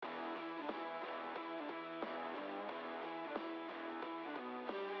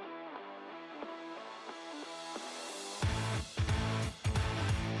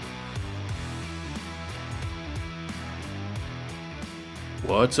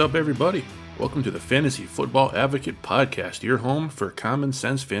What's up, everybody? Welcome to the Fantasy Football Advocate Podcast, your home for common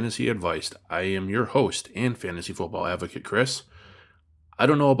sense fantasy advice. I am your host and fantasy football advocate, Chris. I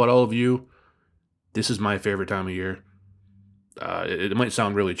don't know about all of you. This is my favorite time of year. It might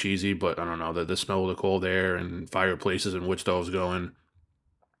sound really cheesy, but I don't know. The smell of the cold air and fireplaces and wood stoves going.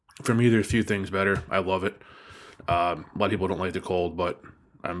 For me, there's a few things better. I love it. A lot of people don't like the cold, but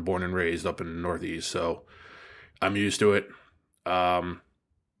I'm born and raised up in the Northeast, so I'm used to it.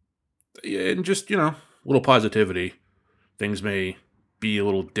 And just, a little positivity. Things may be a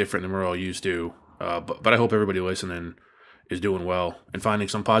little different than we're all used to, but I hope everybody listening is doing well and finding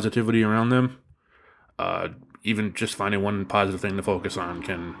some positivity around them. Even just finding one positive thing to focus on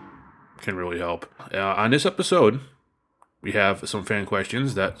can really help. On this episode, we have some fan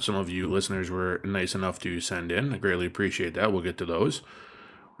questions that some of you listeners were nice enough to send in. I greatly appreciate that. We'll get to those.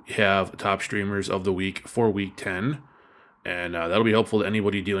 We have top streamers of the week for week 10. And that'll be helpful to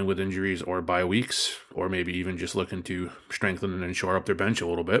anybody dealing with injuries or bye weeks, or maybe even just looking to strengthen and shore up their bench a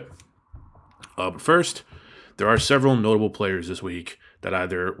little bit. But first, there are several notable players this week that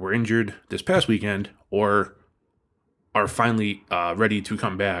either were injured this past weekend or are finally ready to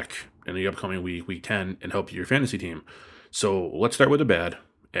come back in the upcoming week 10, and help your fantasy team. So let's start with the bad,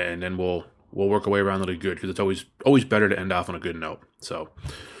 and then we'll work our way around to the good, because it's always better to end off on a good note. So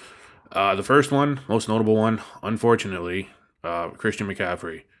the first one, most notable one, unfortunately, Christian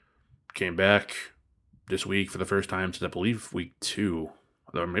McCaffrey came back this week for the first time since, I believe, week 2.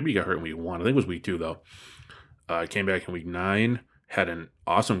 Or maybe he got hurt in week 1. I think it was week 2, though. Came back in week 9, had an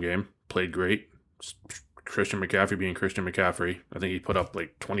awesome game, played great. Christian McCaffrey being Christian McCaffrey. I think he put up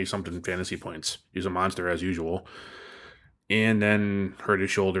like 20-something fantasy points. He's a monster as usual. And then hurt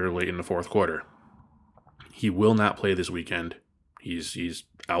his shoulder late in the fourth quarter. He will not play this weekend. He's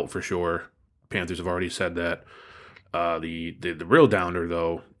out for sure. Panthers have already said that. The real downer,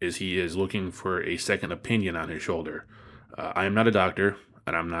 though, is he is looking for a second opinion on his shoulder. I am not a doctor,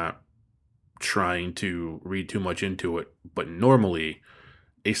 and I'm not trying to read too much into it, but normally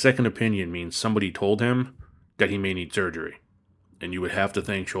a second opinion means somebody told him that he may need surgery. And you would have to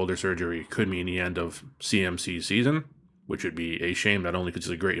think shoulder surgery could mean the end of CMC's season, which would be a shame, not only because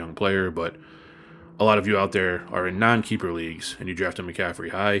he's a great young player, but a lot of you out there are in non-keeper leagues, and you drafted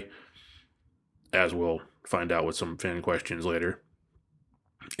McCaffrey high, as we'll find out with some fan questions later,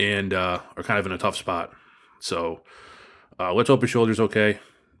 and are kind of in a tough spot. So let's hope his shoulder's okay,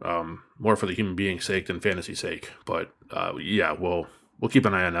 more for the human being's sake than fantasy sake. But yeah, we'll keep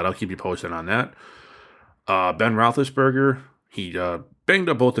an eye on that. I'll keep you posted on that. Ben Roethlisberger, he banged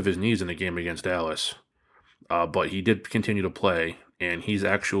up both of his knees in the game against Dallas, but he did continue to play. And he's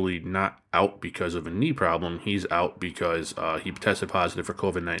actually not out because of a knee problem. He's out because he tested positive for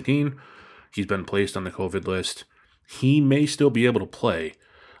COVID-19. He's been placed on the COVID list. He may still be able to play.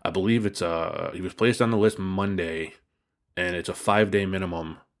 I believe he was placed on the list Monday, and it's a 5-day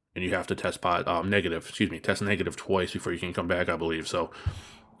minimum, and you have to test negative twice before you can come back, I believe. So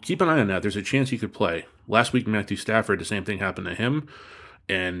keep an eye on that. There's a chance he could play. Last week, Matthew Stafford, the same thing happened to him,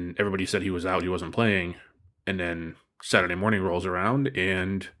 and everybody said he was out, he wasn't playing, and then Saturday morning rolls around,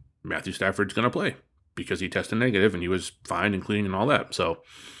 and Matthew Stafford's going to play because he tested negative, and he was fine and clean and all that. So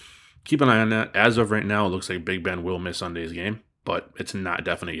keep an eye on that. As of right now, it looks like Big Ben will miss Sunday's game, but it's not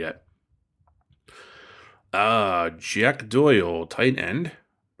definite yet. Jack Doyle, tight end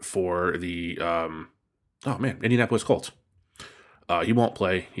for the Indianapolis Colts. He won't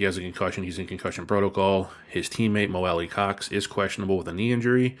play. He has a concussion. He's in concussion protocol. His teammate, Mo Alley-Cox, is questionable with a knee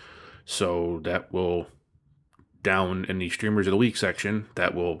injury, so that will, down in the streamers of the week section,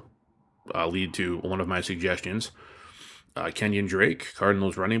 that will lead to one of my suggestions. Kenyon Drake,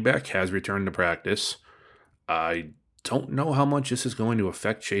 Cardinals running back, has returned to practice. I don't know how much this is going to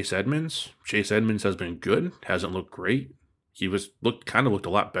affect Chase Edmonds. Chase Edmonds has been good, hasn't looked great. He looked a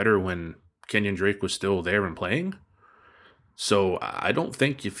lot better when Kenyon Drake was still there and playing. So I don't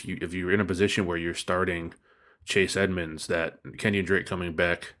think if you're in a position where you're starting Chase Edmonds, that Kenyon Drake coming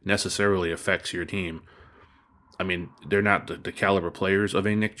back necessarily affects your team. I mean, they're not the caliber players of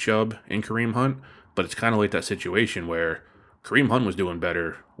a Nick Chubb and Kareem Hunt, but it's kind of like that situation where Kareem Hunt was doing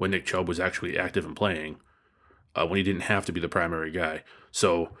better when Nick Chubb was actually active and playing, when he didn't have to be the primary guy.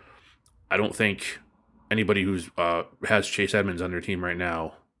 So I don't think anybody who's has Chase Edmonds on their team right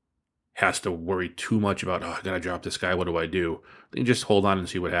now has to worry too much about, I got to drop this guy, what do I do? They can just hold on and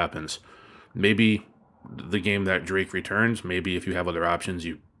see what happens. Maybe the game that Drake returns, maybe if you have other options,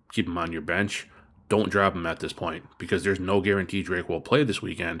 you keep him on your bench. Don't drop him at this point, because there's no guarantee Drake will play this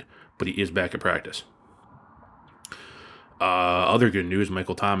weekend, but he is back at practice. Other good news,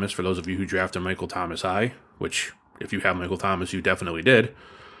 Michael Thomas, for those of you who drafted Michael Thomas high, which if you have Michael Thomas, you definitely did.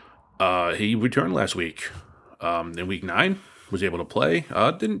 He returned last week. In week 9, was able to play.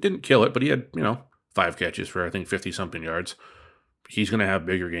 Didn't kill it, but he had 5 catches for I think 50 something yards. He's going to have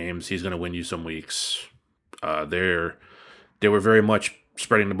bigger games. He's going to win you some weeks. They were very much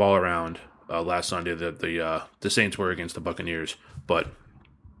spreading the ball around last Sunday. The Saints were against the Buccaneers, but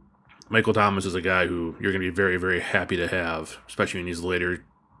Michael Thomas is a guy who you're going to be very, very happy to have, especially in these later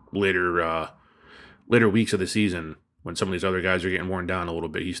weeks of the season when some of these other guys are getting worn down a little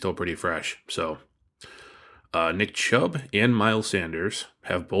bit. He's still pretty fresh. So Nick Chubb and Miles Sanders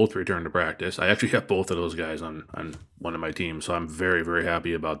have both returned to practice. I actually have both of those guys on one of my teams, so I'm very, very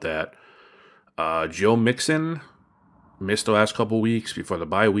happy about that. Joe Mixon missed the last couple weeks before the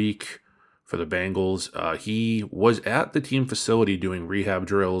bye week for the Bengals. He was at the team facility doing rehab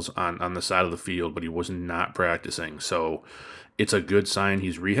drills on the side of the field, but he was not practicing. So it's a good sign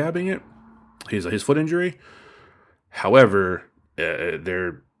he's rehabbing it, his foot injury. However,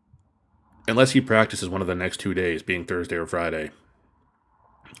 unless he practices one of the next 2 days, being Thursday or Friday,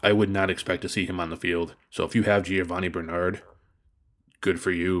 I would not expect to see him on the field. So if you have Giovanni Bernard, good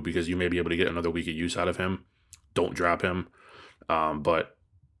for you because you may be able to get another week of use out of him. Don't drop him. But,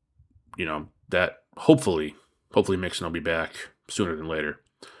 that hopefully Mixon will be back sooner than later.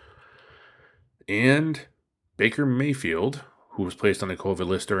 And Baker Mayfield, who was placed on the COVID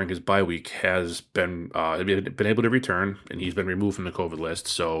list during his bye week, has been able to return, and he's been removed from the COVID list.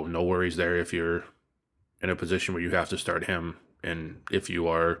 So no worries there if you're in a position where you have to start him. And if you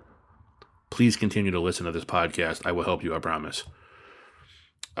are, please continue to listen to this podcast. I will help you, I promise.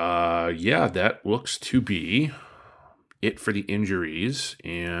 That looks to be it for the injuries.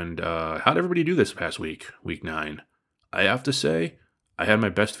 And how did everybody do this past week 9? I have to say, I had my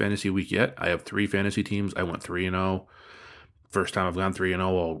best fantasy week yet. I have 3 fantasy teams. I went 3-0. First time I've gone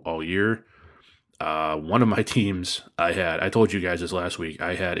 3-0 all year. One of my teams I told you guys this last week,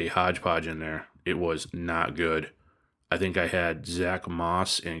 I had a hodgepodge in there. It was not good. I think I had Zach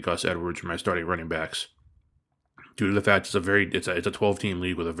Moss and Gus Edwards for my starting running backs. Due to the fact it's a 12-team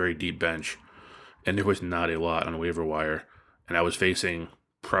league with a very deep bench, and there was not a lot on the waiver wire, and I was facing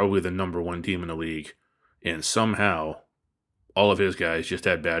probably the number 1 team in the league, and somehow all of his guys just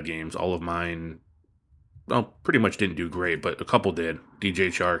had bad games. All of mine, well, pretty much didn't do great, but a couple did. DJ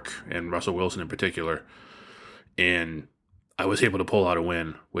Chark and Russell Wilson in particular, and I was able to pull out a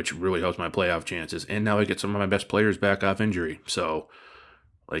win, which really helps my playoff chances, and now I get some of my best players back off injury. So,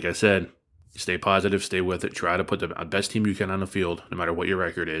 like I said, stay positive, stay with it. Try to put the best team you can on the field, no matter what your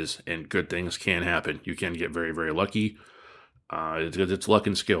record is, and good things can happen. You can get very, very lucky. It's luck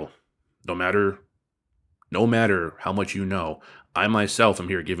and skill. No matter how much you know, I myself am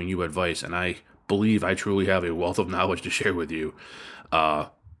here giving you advice, and I believe I truly have a wealth of knowledge to share with you.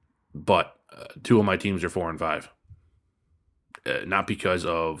 But 2 of my teams are 4 and 5. Not because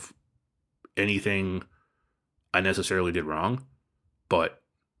of anything I necessarily did wrong, but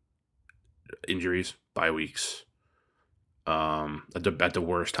injuries, bye weeks, at the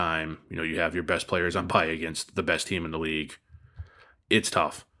worst time, you have your best players on bye against the best team in the league. It's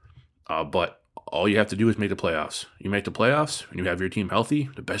tough, but all you have to do is make the playoffs. You make the playoffs, and you have your team healthy,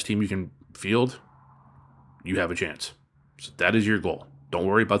 the best team you can field, you have a chance. So that is your goal. Don't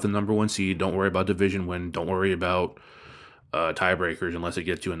worry about the number 1 seed. Don't worry about division win. Don't worry about tiebreakers unless it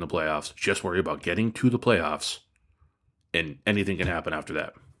gets you in the playoffs. Just worry about getting to the playoffs, and anything can happen after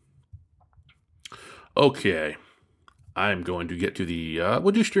that. Okay, I'm going to get to the,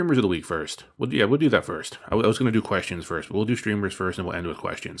 we'll do streamers of the week first. We'll do that first. I was going to do questions first, but we'll do streamers first, and we'll end with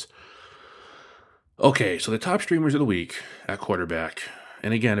questions. Okay, so the top streamers of the week at quarterback,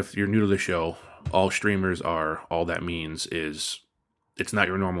 and again, if you're new to the show, all that means is it's not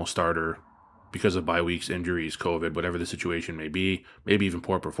your normal starter because of bye weeks, injuries, COVID, whatever the situation may be, maybe even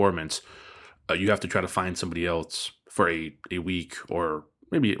poor performance. You have to try to find somebody else for a week or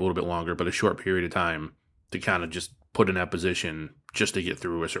maybe a little bit longer, but a short period of time to kind of just put in that position just to get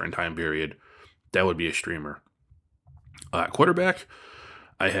through a certain time period. That would be a streamer. Quarterback,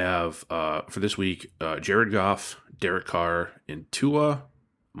 I have for this week Jared Goff, Derek Carr, and Tua.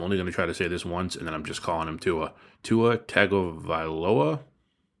 I'm only going to try to say this once, and then I'm just calling him Tua. Tua Tagovailoa. I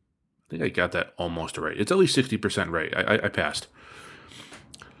think I got that almost right. It's at least 60% right. I passed.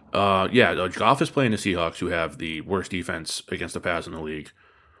 Goff is playing the Seahawks, who have the worst defense against the pass in the league.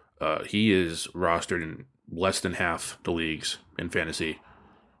 He is rostered in less than half the leagues in fantasy.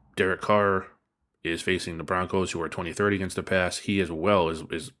 Derek Carr is facing the Broncos, who are 23rd against the pass. He as well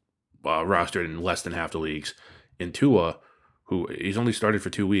is rostered in less than half the leagues. And Tua, who he's only started for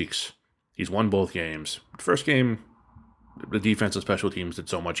 2 weeks, he's won both games. First game, the defense and special teams did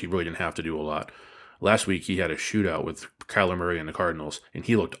so much, he really didn't have to do a lot. Last week, he had a shootout with Kyler Murray and the Cardinals, and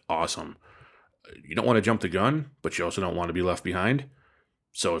he looked awesome. You don't want to jump the gun, but you also don't want to be left behind.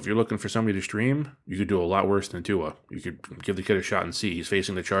 So if you're looking for somebody to stream, you could do a lot worse than Tua. You could give the kid a shot and see. He's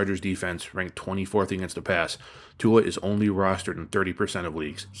facing the Chargers defense, ranked 24th against the pass. Tua is only rostered in 30% of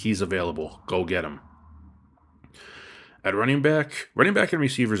leagues. He's available. Go get him. At running back and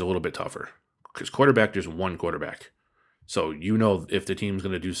receiver is a little bit tougher because quarterback, there's one quarterback. So you know if the team's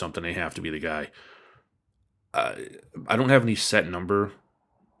going to do something, they have to be the guy. I don't have any set number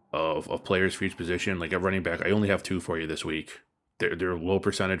of players for each position. Like at running back, I only have 2 for you this week. They're low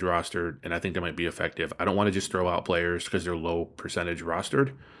percentage rostered, and I think they might be effective. I don't want to just throw out players because they're low percentage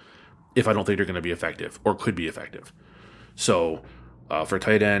rostered if I don't think they're going to be effective or could be effective. So for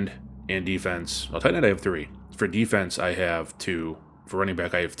tight end and defense, tight end I have 3. For defense, I have 2. For running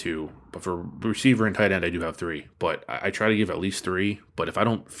back, I have 2. But for receiver and tight end, I do have 3. But I try to give at least 3. But if I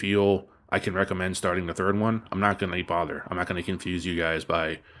don't feel I can recommend starting the third one, I'm not going to bother. I'm not going to confuse you guys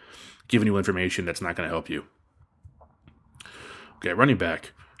by giving you information that's not going to help you. Okay, running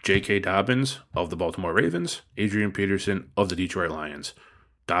back, J.K. Dobbins of the Baltimore Ravens, Adrian Peterson of the Detroit Lions.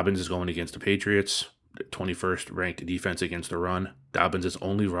 Dobbins is going against the Patriots, 21st ranked defense against the run. Dobbins is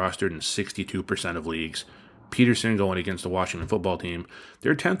only rostered in 62% of leagues. Peterson going against the Washington football team,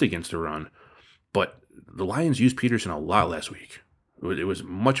 they're 10th against the run. But the Lions used Peterson a lot last week. It was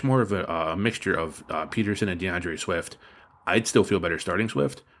much more of a mixture of Peterson and DeAndre Swift. I'd still feel better starting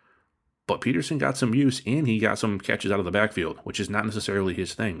Swift. But Peterson got some use, and he got some catches out of the backfield, which is not necessarily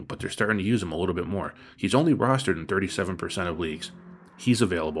his thing, but they're starting to use him a little bit more. He's only rostered in 37% of leagues. He's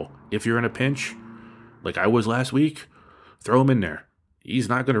available. If you're in a pinch, like I was last week, throw him in there. He's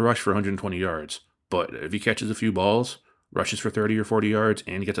not going to rush for 120 yards, but if he catches a few balls, rushes for 30 or 40 yards,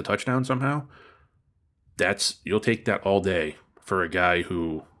 and gets a touchdown somehow, you'll take that all day for a guy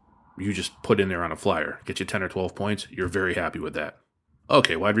who you just put in there on a flyer. Get you 10 or 12 points, you're very happy with that.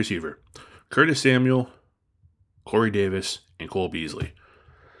 Okay, wide receiver. Curtis Samuel, Corey Davis, and Cole Beasley.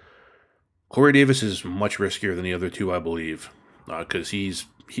 Corey Davis is much riskier than the other 2, I believe, because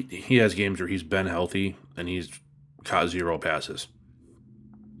he has games where he's been healthy and he's caught 0 passes.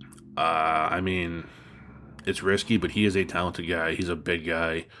 I mean, it's risky, but he is a talented guy. He's a big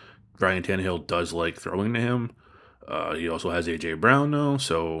guy. Ryan Tannehill does like throwing to him. He also has A.J. Brown, though,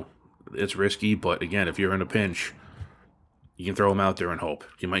 so it's risky. But again, if you're in a pinch, you can throw him out there and hope.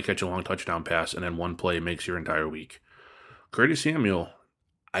 You might catch a long touchdown pass, and then one play makes your entire week. Curtis Samuel,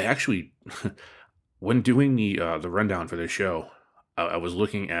 I actually, when doing the rundown for this show, I was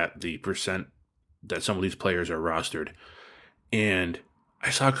looking at the percent that some of these players are rostered, and I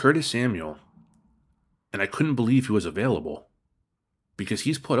saw Curtis Samuel, and I couldn't believe he was available because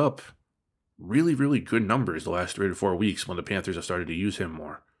he's put up really, really good numbers the last 3 to 4 weeks when the Panthers have started to use him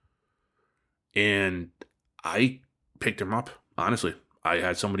more. And I picked him up, honestly. I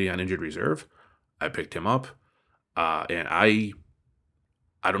had somebody on injured reserve. I picked him up. And I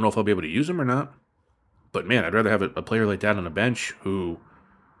don't know if I'll be able to use him or not. But, man, I'd rather have a player like that on the bench who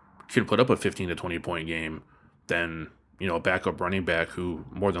can put up a 15 to 20 point game than, a backup running back who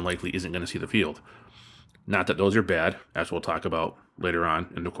more than likely isn't going to see the field. Not that those are bad, as we'll talk about later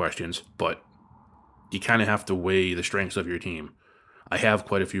on in the questions, but you kind of have to weigh the strengths of your team. I have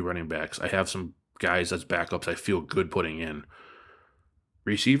quite a few running backs. I have some guys as backups I feel good putting in.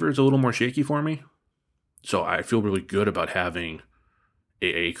 Receiver is a little more shaky for me, so I feel really good about having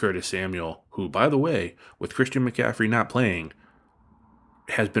a Curtis Samuel, who, by the way, with Christian McCaffrey not playing,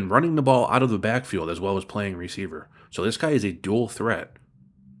 has been running the ball out of the backfield as well as playing receiver. So this guy is a dual threat,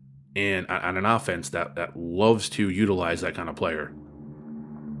 and on an offense that loves to utilize that kind of player.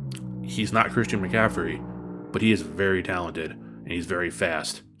 He's not Christian McCaffrey, but he is very talented, and he's very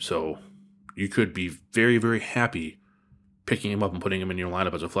fast. So you could be very, very happy picking him up and putting him in your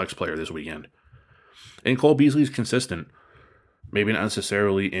lineup as a flex player this weekend. And Cole Beasley's consistent. Maybe not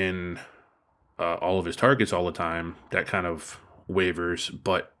necessarily in all of his targets all the time, that kind of waivers,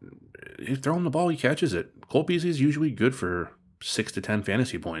 but if you throw him the ball, he catches it. Cole Beasley's usually good for 6 to 10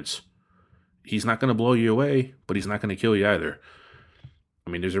 fantasy points. He's not going to blow you away, but he's not going to kill you either. I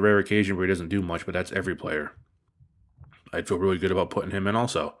mean, there's a rare occasion where he doesn't do much, but that's every player. I'd feel really good about putting him in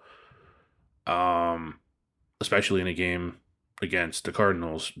also. Especially in a game against the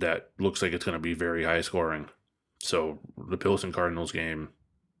Cardinals that looks like it's going to be very high scoring. So the Bills and Cardinals game,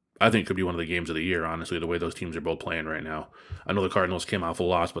 I think, could be one of the games of the year, honestly, the way those teams are both playing right now. I know the Cardinals came off a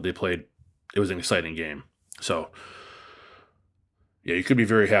loss, but it was an exciting game. So, yeah, you could be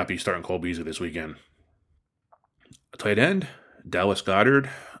very happy starting Cole Beasley this weekend. Tight end, Dallas Goedert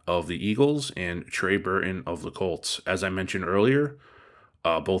of the Eagles and Trey Burton of the Colts. As I mentioned earlier,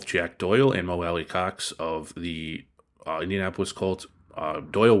 Both Jack Doyle and Mo Alley Cox of the Indianapolis Colts.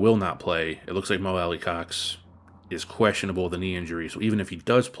 Doyle will not play. It looks like Mo Alley Cox is questionable with a knee injury, so even if he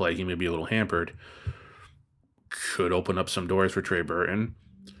does play, he may be a little hampered. Could open up some doors for Trey Burton,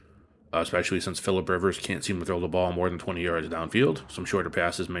 especially since Phillip Rivers can't seem to throw the ball more than 20 yards downfield. Some shorter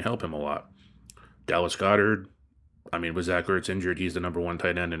passes may help him a lot. Dallas Goedert, with Zach Ertz injured, he's the number one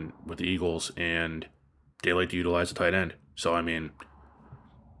tight end with the Eagles, and they like to utilize the tight end. So,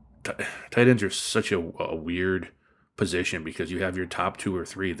 tight ends are such a weird position because you have your top 2 or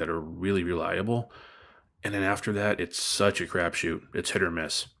 3 that are really reliable, and then after that, it's such a crapshoot. It's hit or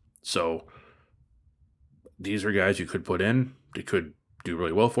miss. So, these are guys you could put in. They could do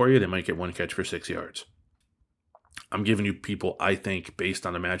really well for you. They might get 1 catch for 6 yards. I'm giving you people I think, based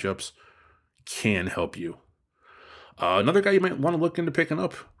on the matchups, can help you. Another guy you might want to look into picking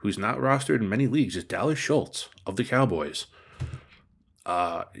up, who's not rostered in many leagues, is Dallas Schultz of the Cowboys.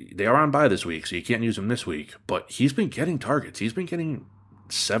 They are on bye this week, so you can't use him this week, but he's been getting targets. He's been getting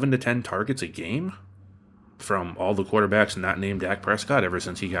 7 to 10 targets a game from all the quarterbacks not named Dak Prescott ever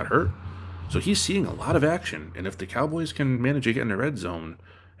since he got hurt. So he's seeing a lot of action, and if the Cowboys can manage to get in the red zone,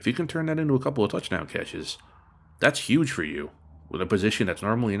 if you can turn that into a couple of touchdown catches, that's huge for you with a position that's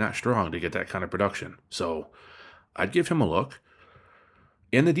normally not strong to get that kind of production. So I'd give him a look.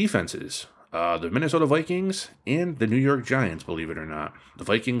 And the defenses, the Minnesota Vikings and the New York Giants, believe it or not. The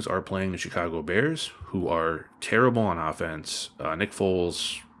Vikings are playing the Chicago Bears, who are terrible on offense. Nick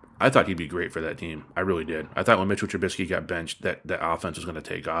Foles, I thought he'd be great for that team. I really did. I thought when Mitchell Trubisky got benched, that offense was going to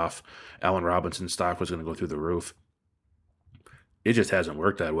take off. Allen Robinson's stock was going to go through the roof. It just hasn't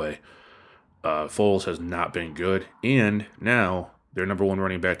worked that way. Foles has not been good. And now their number 1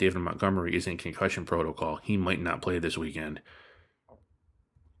 running back, David Montgomery, is in concussion protocol. He might not play this weekend.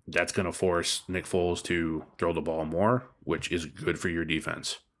 That's going to force Nick Foles to throw the ball more, which is good for your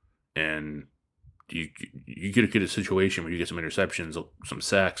defense. And you get a situation where you get some interceptions, some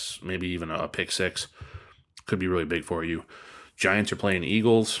sacks, maybe even a pick 6. Could be really big for you. Giants are playing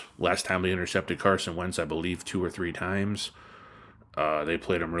Eagles. Last time they intercepted Carson Wentz, I believe, 2 or 3 times. They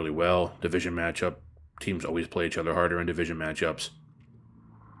played him really well. Division matchup. Teams always play each other harder in division matchups.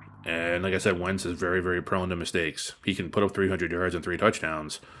 And like I said, Wentz is very, very prone to mistakes. He can put up 300 yards and 3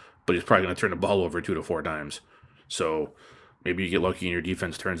 touchdowns, but he's probably going to turn the ball over 2 to 4 times. So maybe you get lucky and your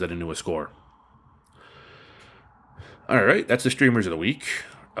defense turns that into a score. All right, that's the streamers of the week.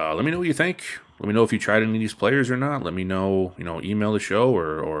 Let me know what you think. Let me know if you tried any of these players or not. Let me know, email the show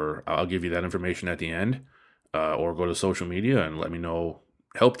or I'll give you that information at the end. Or go to social media and let me know,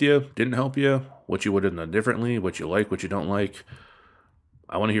 helped you, didn't help you, what you would have done differently, what you like, what you don't like.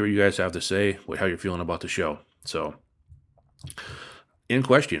 I want to hear what you guys have to say, how you're feeling about the show. So, in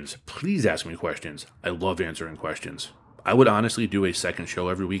questions, please ask me questions. I love answering questions. I would honestly do a second show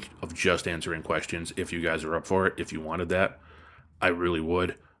every week of just answering questions if you guys are up for it, if you wanted that. I really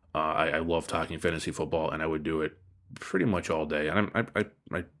would. I love talking fantasy football, and I would do it pretty much all day. And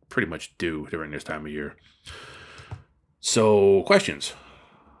I pretty much do during this time of year. So, questions.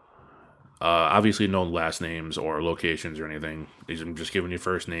 Obviously, no last names or locations or anything. I'm just giving you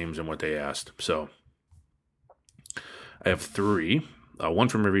first names and what they asked. So, I have 3. One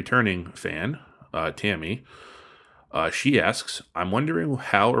from a returning fan, Tammy. She asks, I'm wondering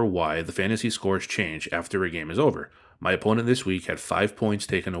how or why the fantasy scores change after a game is over. My opponent this week had 5 points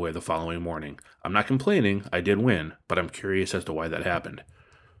taken away the following morning. I'm not complaining, I did win, but I'm curious as to why that happened.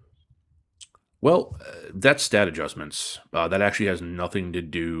 Well, that's stat adjustments. That actually has nothing to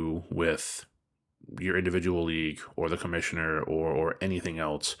do with your individual league or the commissioner or anything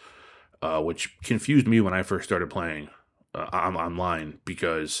else, which confused me when I first started playing online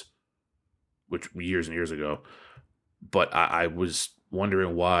which years and years ago. But I was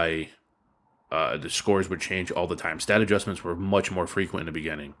wondering why the scores would change all the time. Stat adjustments were much more frequent in the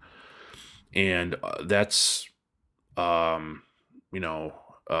beginning. And that's,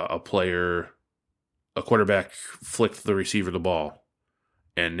 a quarterback flicked the receiver the ball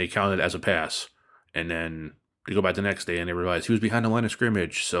and they counted it as a pass. And then they go back the next day and they realize he was behind the line of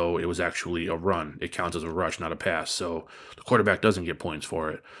scrimmage. So it was actually a run. It counts as a rush, not a pass. So the quarterback doesn't get points for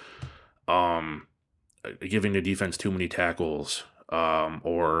it. Giving the defense too many tackles,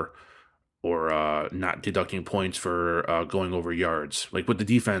 or not deducting points for going over yards. Like with the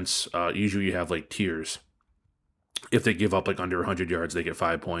defense, usually you have like tiers. If they give up like under 100 yards, they get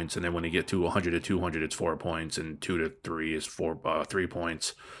 5 points, and then when they get to 100 to 200, it's 4 points, and 2 to 3 is 3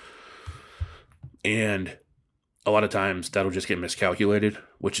 points. And a lot of times that'll just get miscalculated,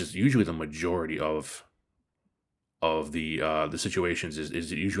 which is usually the majority of the situations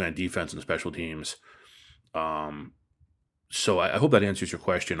is usually on defense and special teams. So I hope that answers your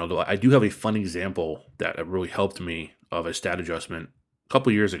question. Although I do have a fun example that really helped me of a stat adjustment a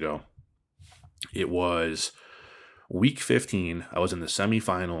couple years ago. It was week 15. I was in the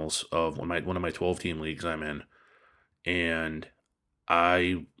semifinals of one of my 12 team leagues I'm in, and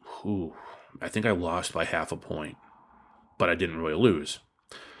I whew, I think I lost by half a point, but I didn't really lose.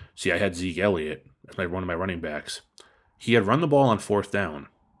 See, I had Zeke Elliott as one of my running backs. He had run the ball on fourth down,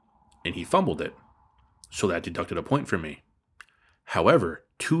 and he fumbled it, so that deducted a point from me. However,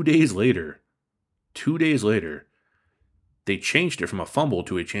 2 days later, they changed it from a fumble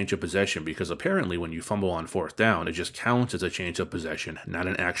to a change of possession because apparently when you fumble on fourth down, it just counts as a change of possession, not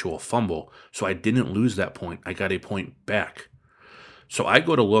an actual fumble. So I didn't lose that point. I got a point back. So I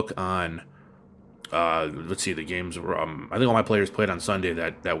go to look on, let's see, the games were, I think all my players played on Sunday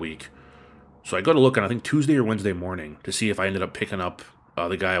that week. So I go to look on, I think, Tuesday or Wednesday morning to see if I ended up picking up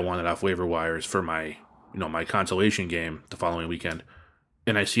the guy I wanted off waiver wires for my, my consolation game the following weekend.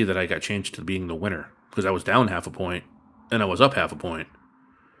 And I see that I got changed to being the winner because I was down half a point and I was up half a point.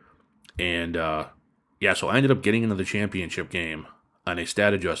 And so I ended up getting into the championship game on a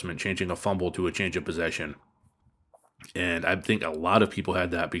stat adjustment, changing a fumble to a change of possession. And I think a lot of people had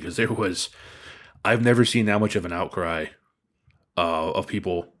that because I've never seen that much of an outcry of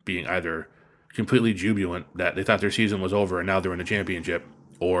people being either completely jubilant that they thought their season was over and now they're in the championship,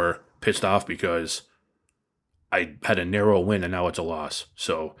 or pissed off because I had a narrow win and now it's a loss.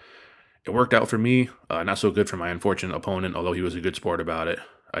 So it worked out for me. Not so good for my unfortunate opponent, although he was a good sport about it.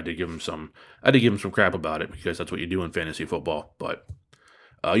 I did give him some crap about it because that's what you do in fantasy football. But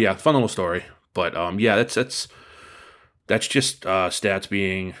fun little story. But that's just stats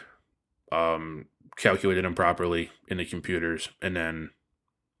being calculated improperly in the computers, and then,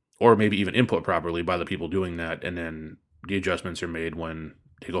 or maybe even input properly by the people doing that, and then the adjustments are made when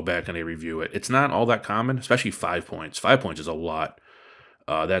they go back and they review it. It's not all that common, especially 5 points. 5 points is a lot.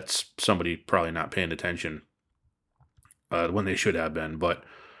 That's somebody probably not paying attention when they should have been, but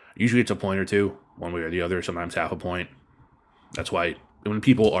usually it's a point or two, one way or the other, sometimes half a point. That's why when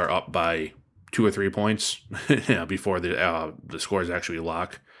people are up by 2 or 3 points before the scores actually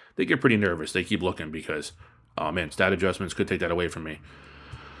lock, they get pretty nervous. They keep looking because, oh man, stat adjustments could take that away from me.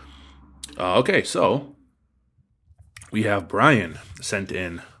 Okay, so we have Brian sent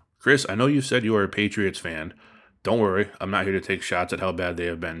in. Chris, I know you said you are a Patriots fan. Don't worry, I'm not here to take shots at how bad they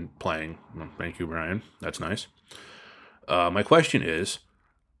have been playing. Well, thank you, Brian. That's nice. My question is,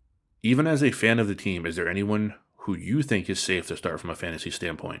 even as a fan of the team, is there anyone who you think is safe to start from a fantasy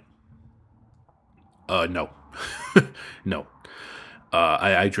standpoint? No. No.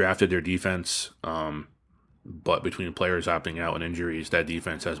 I drafted their defense, but between players opting out and injuries, that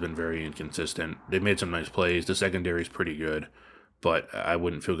defense has been very inconsistent. They've made some nice plays. The secondary is pretty good, but I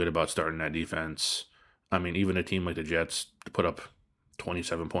wouldn't feel good about starting that defense. I mean, even a team like the Jets put up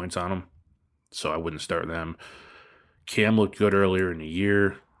 27 points on them, so I wouldn't start them. Cam looked good earlier in the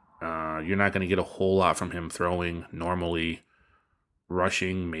year. You're not going to get a whole lot from him throwing normally.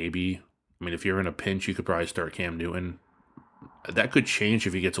 Rushing, maybe. I mean, if you're in a pinch, you could probably start Cam Newton. That could change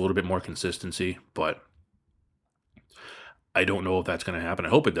if he gets a little bit more consistency, but I don't know if that's going to happen. I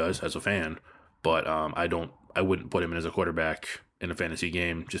hope it does as a fan, but I wouldn't put him in as a quarterback in a fantasy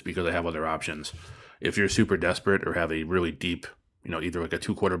game just because I have other options. If you're super desperate or have a really deep, either like a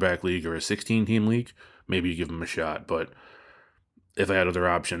 2-quarterback league or a 16-team league, maybe you give him a shot. But if I had other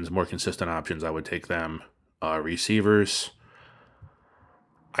options, more consistent options, I would take them. Receivers,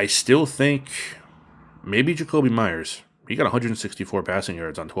 I still think maybe Jacoby Myers. He got 164 passing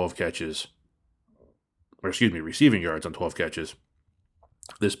yards on 12 catches. Receiving yards on 12 catches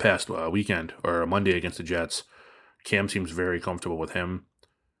this past weekend or Monday against the Jets. Cam seems very comfortable with him.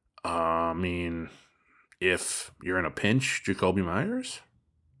 I mean, if you're in a pinch, Jacoby Myers,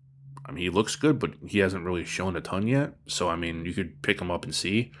 I mean, he looks good, but he hasn't really shown a ton yet. So, I mean, you could pick him up and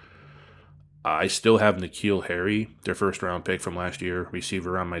see. I still have N'Keal Harry, their first-round pick from last year,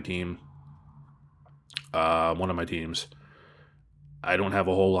 receiver on my team. One of my teams. I don't have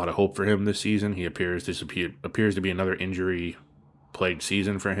a whole lot of hope for him this season. He appears to be another injury-plagued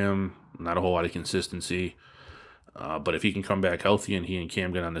season for him. Not a whole lot of consistency. But if he can come back healthy and he and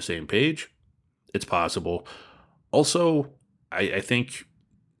Cam get on the same page, it's possible. Also, I think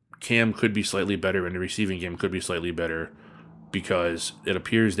Cam could be slightly better and the receiving game could be slightly better because it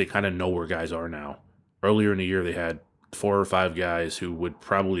appears they kind of know where guys are now. Earlier in the year, they had 4 or 5 guys who would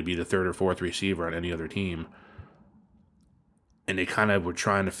probably be the 3rd or 4th receiver on any other team. And they kind of were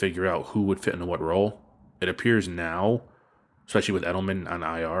trying to figure out who would fit into what role. It appears now, especially with Edelman on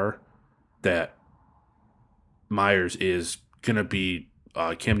IR, that Myers is going to be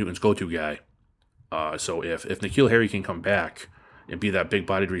Cam Newton's go-to guy. So if N'Keal Harry can come back and be that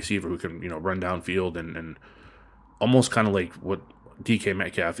big-bodied receiver who can run downfield and almost kind of like what DK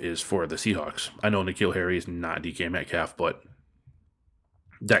Metcalf is for the Seahawks. I know N'Keal Harry is not DK Metcalf, but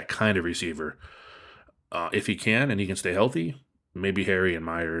that kind of receiver. If he can and he can stay healthy, maybe Harry and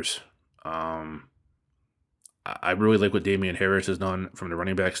Myers. I really like what Damian Harris has done from the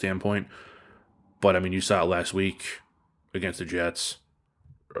running back standpoint. But, I mean, you saw it last week against the Jets.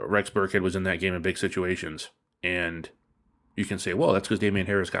 Rex Burkhead was in that game in big situations. And you can say, well, that's because Damian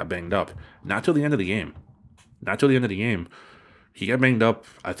Harris got banged up. Not till the end of the game. He got banged up,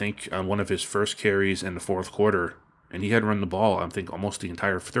 I think, on one of his first carries in the fourth quarter. And he had run the ball, I think, almost the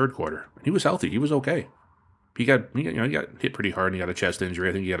entire third quarter. And he was healthy. He was okay. He got hit pretty hard and he got a chest injury.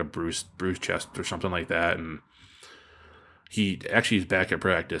 I think he got a bruised chest or something like that. And he actually is back at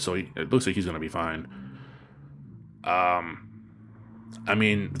practice, so it looks like he's going to be fine. I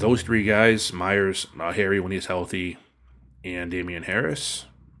mean, those three guys, Myers, Harry when he's healthy, and Damian Harris,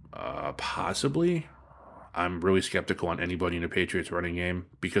 possibly. I'm really skeptical on anybody in the Patriots running game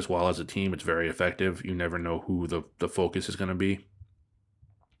because while as a team it's very effective, you never know who the focus is going to be.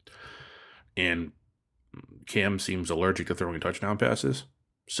 And Cam seems allergic to throwing touchdown passes.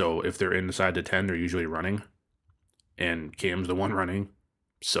 So if they're inside the 10, they're usually running. And Cam's the one running.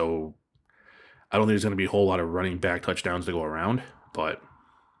 So I don't think there's going to be a whole lot of running back touchdowns to go around. But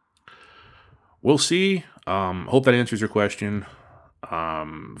we'll see. Hope that answers your question.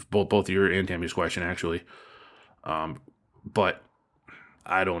 Both your and Tammy's question, actually. But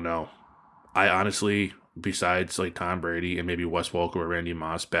I don't know. I honestly, besides like Tom Brady and maybe Wes Welker or Randy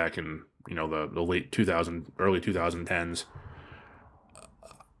Moss back in the late 2000, early 2010s,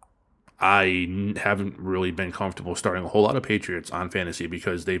 I haven't really been comfortable starting a whole lot of Patriots on fantasy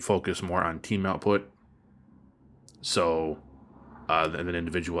because they focus more on team output, than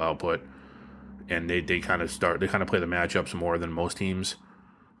individual output, and they kind of play the matchups more than most teams.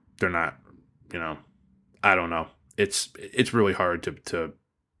 They're not, I don't know. It's really hard to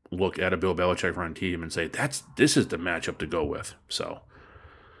look at a Bill Belichick run team and say this is the matchup to go with. So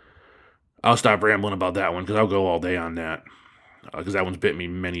I'll stop rambling about that one because I'll go all day on that. Because that one's bit me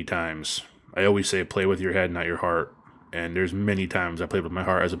many times. I always say play with your head, not your heart. And there's many times I played with my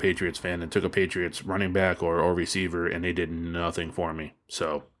heart as a Patriots fan and took a Patriots running back or receiver, and they did nothing for me.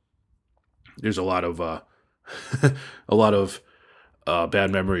 So there's a lot of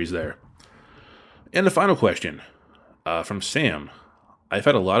bad memories there. And the final question from Sam. I've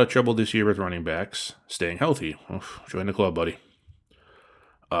had a lot of trouble this year with running backs staying healthy. Join the club, buddy.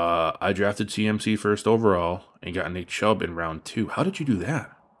 I drafted CMC first overall and got Nick Chubb in round 2. How did you do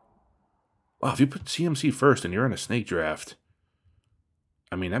that? Wow, if you put CMC first and you're in a snake draft,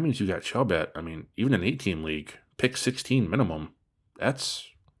 I mean, that means you got Chubb at, even an 8-team league, pick 16 minimum. That's,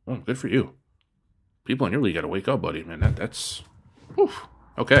 good for you. People in your league got to wake up, buddy. Man, that's,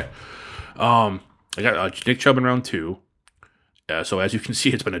 okay. I got Nick Chubb in round 2. So as you can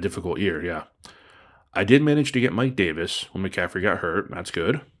see, it's been a difficult year, yeah. I did manage to get Mike Davis when McCaffrey got hurt. That's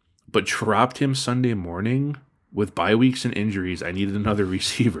good. But dropped him Sunday morning with bye weeks and injuries. I needed another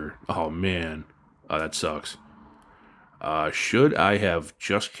receiver. Oh, man. That sucks. Should I have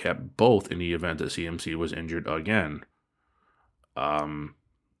just kept both in the event that CMC was injured again?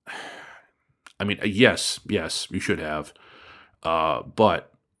 Yes, you should have.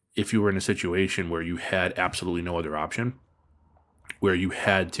 But if you were in a situation where you had absolutely no other option, where you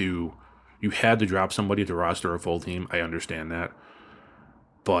had to drop somebody to roster a full team, I understand that.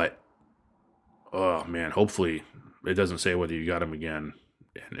 But, oh, man, hopefully it doesn't say whether you got him again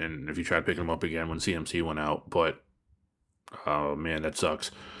and if you tried picking him up again when CMC went out. But, oh, man, that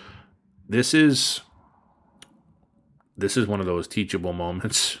sucks. This is one of those teachable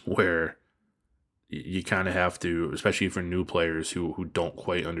moments where you kind of have to, especially for new players who don't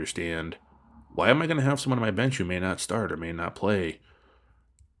quite understand, why am I going to have someone on my bench who may not start or may not play?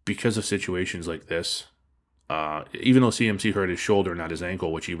 Because of situations like this, even though CMC hurt his shoulder, not his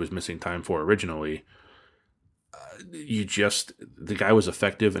ankle, which he was missing time for originally, the guy was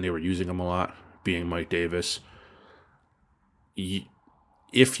effective and they were using him a lot, being Mike Davis.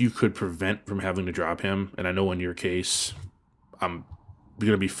 If you could prevent from having to drop him, and I know in your case, I'm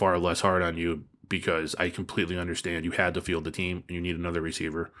going to be far less hard on you because I completely understand you had to field the team and you need another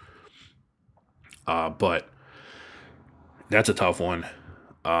receiver. But that's a tough one.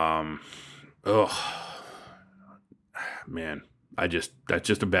 Man, that's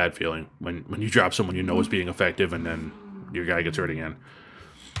just a bad feeling when you drop someone you know is being effective and then your guy gets hurt again.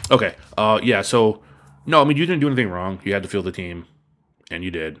 Okay. So no, you didn't do anything wrong. You had to field the team and you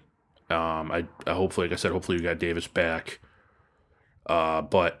did. I hopefully, like I said, hopefully you got Davis back.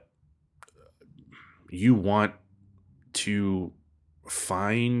 But you want to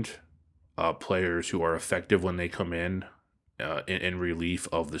find players who are effective when they come in relief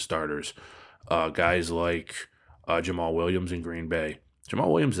of the starters. Guys like Jamal Williams in Green Bay.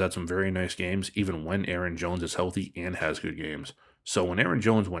 Jamal Williams has had some very nice games, even when Aaron Jones is healthy and has good games. So when Aaron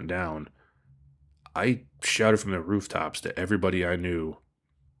Jones went down, I shouted from the rooftops to everybody I knew,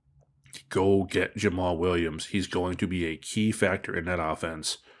 go get Jamal Williams. He's going to be a key factor in that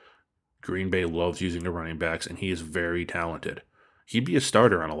offense. Green Bay loves using the running backs, and he is very talented. He'd be a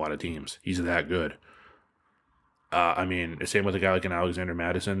starter on a lot of teams. He's that good. Same with a guy like an Alexander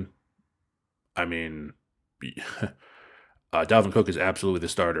Madison. Dalvin Cook is absolutely the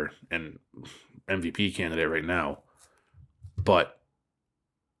starter and MVP candidate right now. But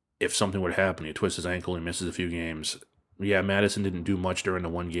if something would happen, he twists his ankle, he misses a few games. Yeah, Madison didn't do much during the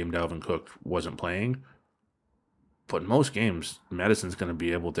one game Dalvin Cook wasn't playing. But in most games, Madison's going to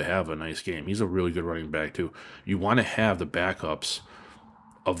be able to have a nice game. He's a really good running back, too. You want to have the backups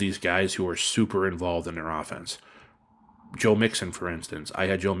of these guys who are super involved in their offense. Joe Mixon, for instance. I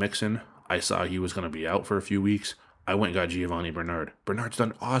had Joe Mixon. I saw he was going to be out for a few weeks. I went and got Giovanni Bernard. Bernard's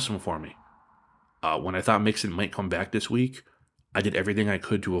done awesome for me. When I thought Mixon might come back this week, I did everything I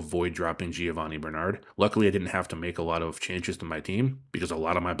could to avoid dropping Giovanni Bernard. Luckily, I didn't have to make a lot of changes to my team because a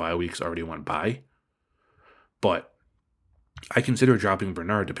lot of my bye weeks already went by. But I considered dropping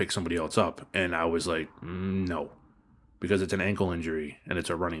Bernard to pick somebody else up, and I was like, no, because it's an ankle injury, and it's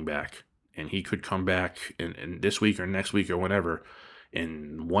a running back, and he could come back in this week or next week or whenever,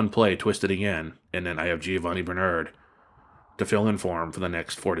 in one play, twist it again, and then I have Giovanni Bernard to fill in for him for the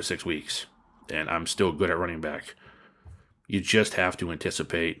next 4 to 6 weeks, and I'm still good at running back. You just have to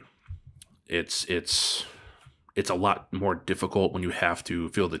anticipate. It's a lot more difficult when you have to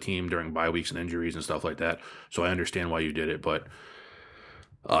field the team during bye weeks and injuries and stuff like that. So I understand why you did it, but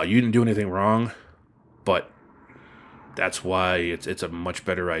you didn't do anything wrong. But that's why it's a much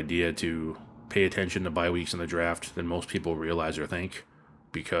better idea to pay attention to bye weeks in the draft than most people realize or think,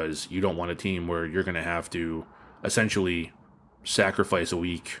 because you don't want a team where you're going to have to essentially sacrifice a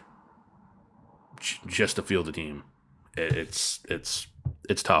week just to field the team. It's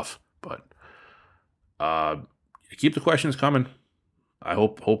tough, but keep the questions coming. I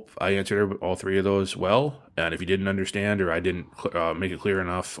hope I answered all 3 of those well. And if you didn't understand or I didn't make it clear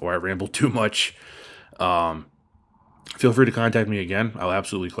enough or I rambled too much, feel free to contact me again. I'll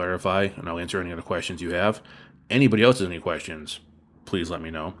absolutely clarify and I'll answer any other questions you have. Anybody else has any questions, please let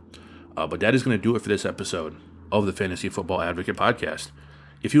me know. But that is going to do it for this episode of the Fantasy Football Advocate Podcast.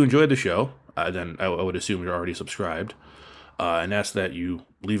 If you enjoyed the show, then I would assume you're already subscribed. And ask that you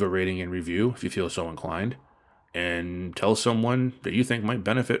leave a rating and review if you feel so inclined. And tell someone that you think might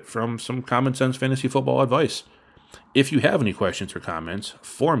benefit from some common sense fantasy football advice. If you have any questions or comments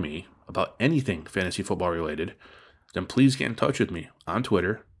for me about anything fantasy football related, then please get in touch with me on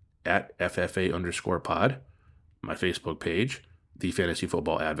Twitter at FFA_pod, my Facebook page, The Fantasy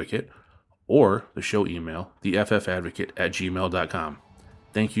Football Advocate, or the show email, theffadvocate@gmail.com.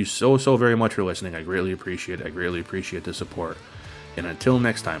 Thank you so very much for listening. I greatly appreciate it. I greatly appreciate the support. And until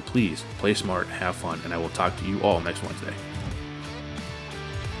next time, please play smart, have fun, and I will talk to you all next Wednesday.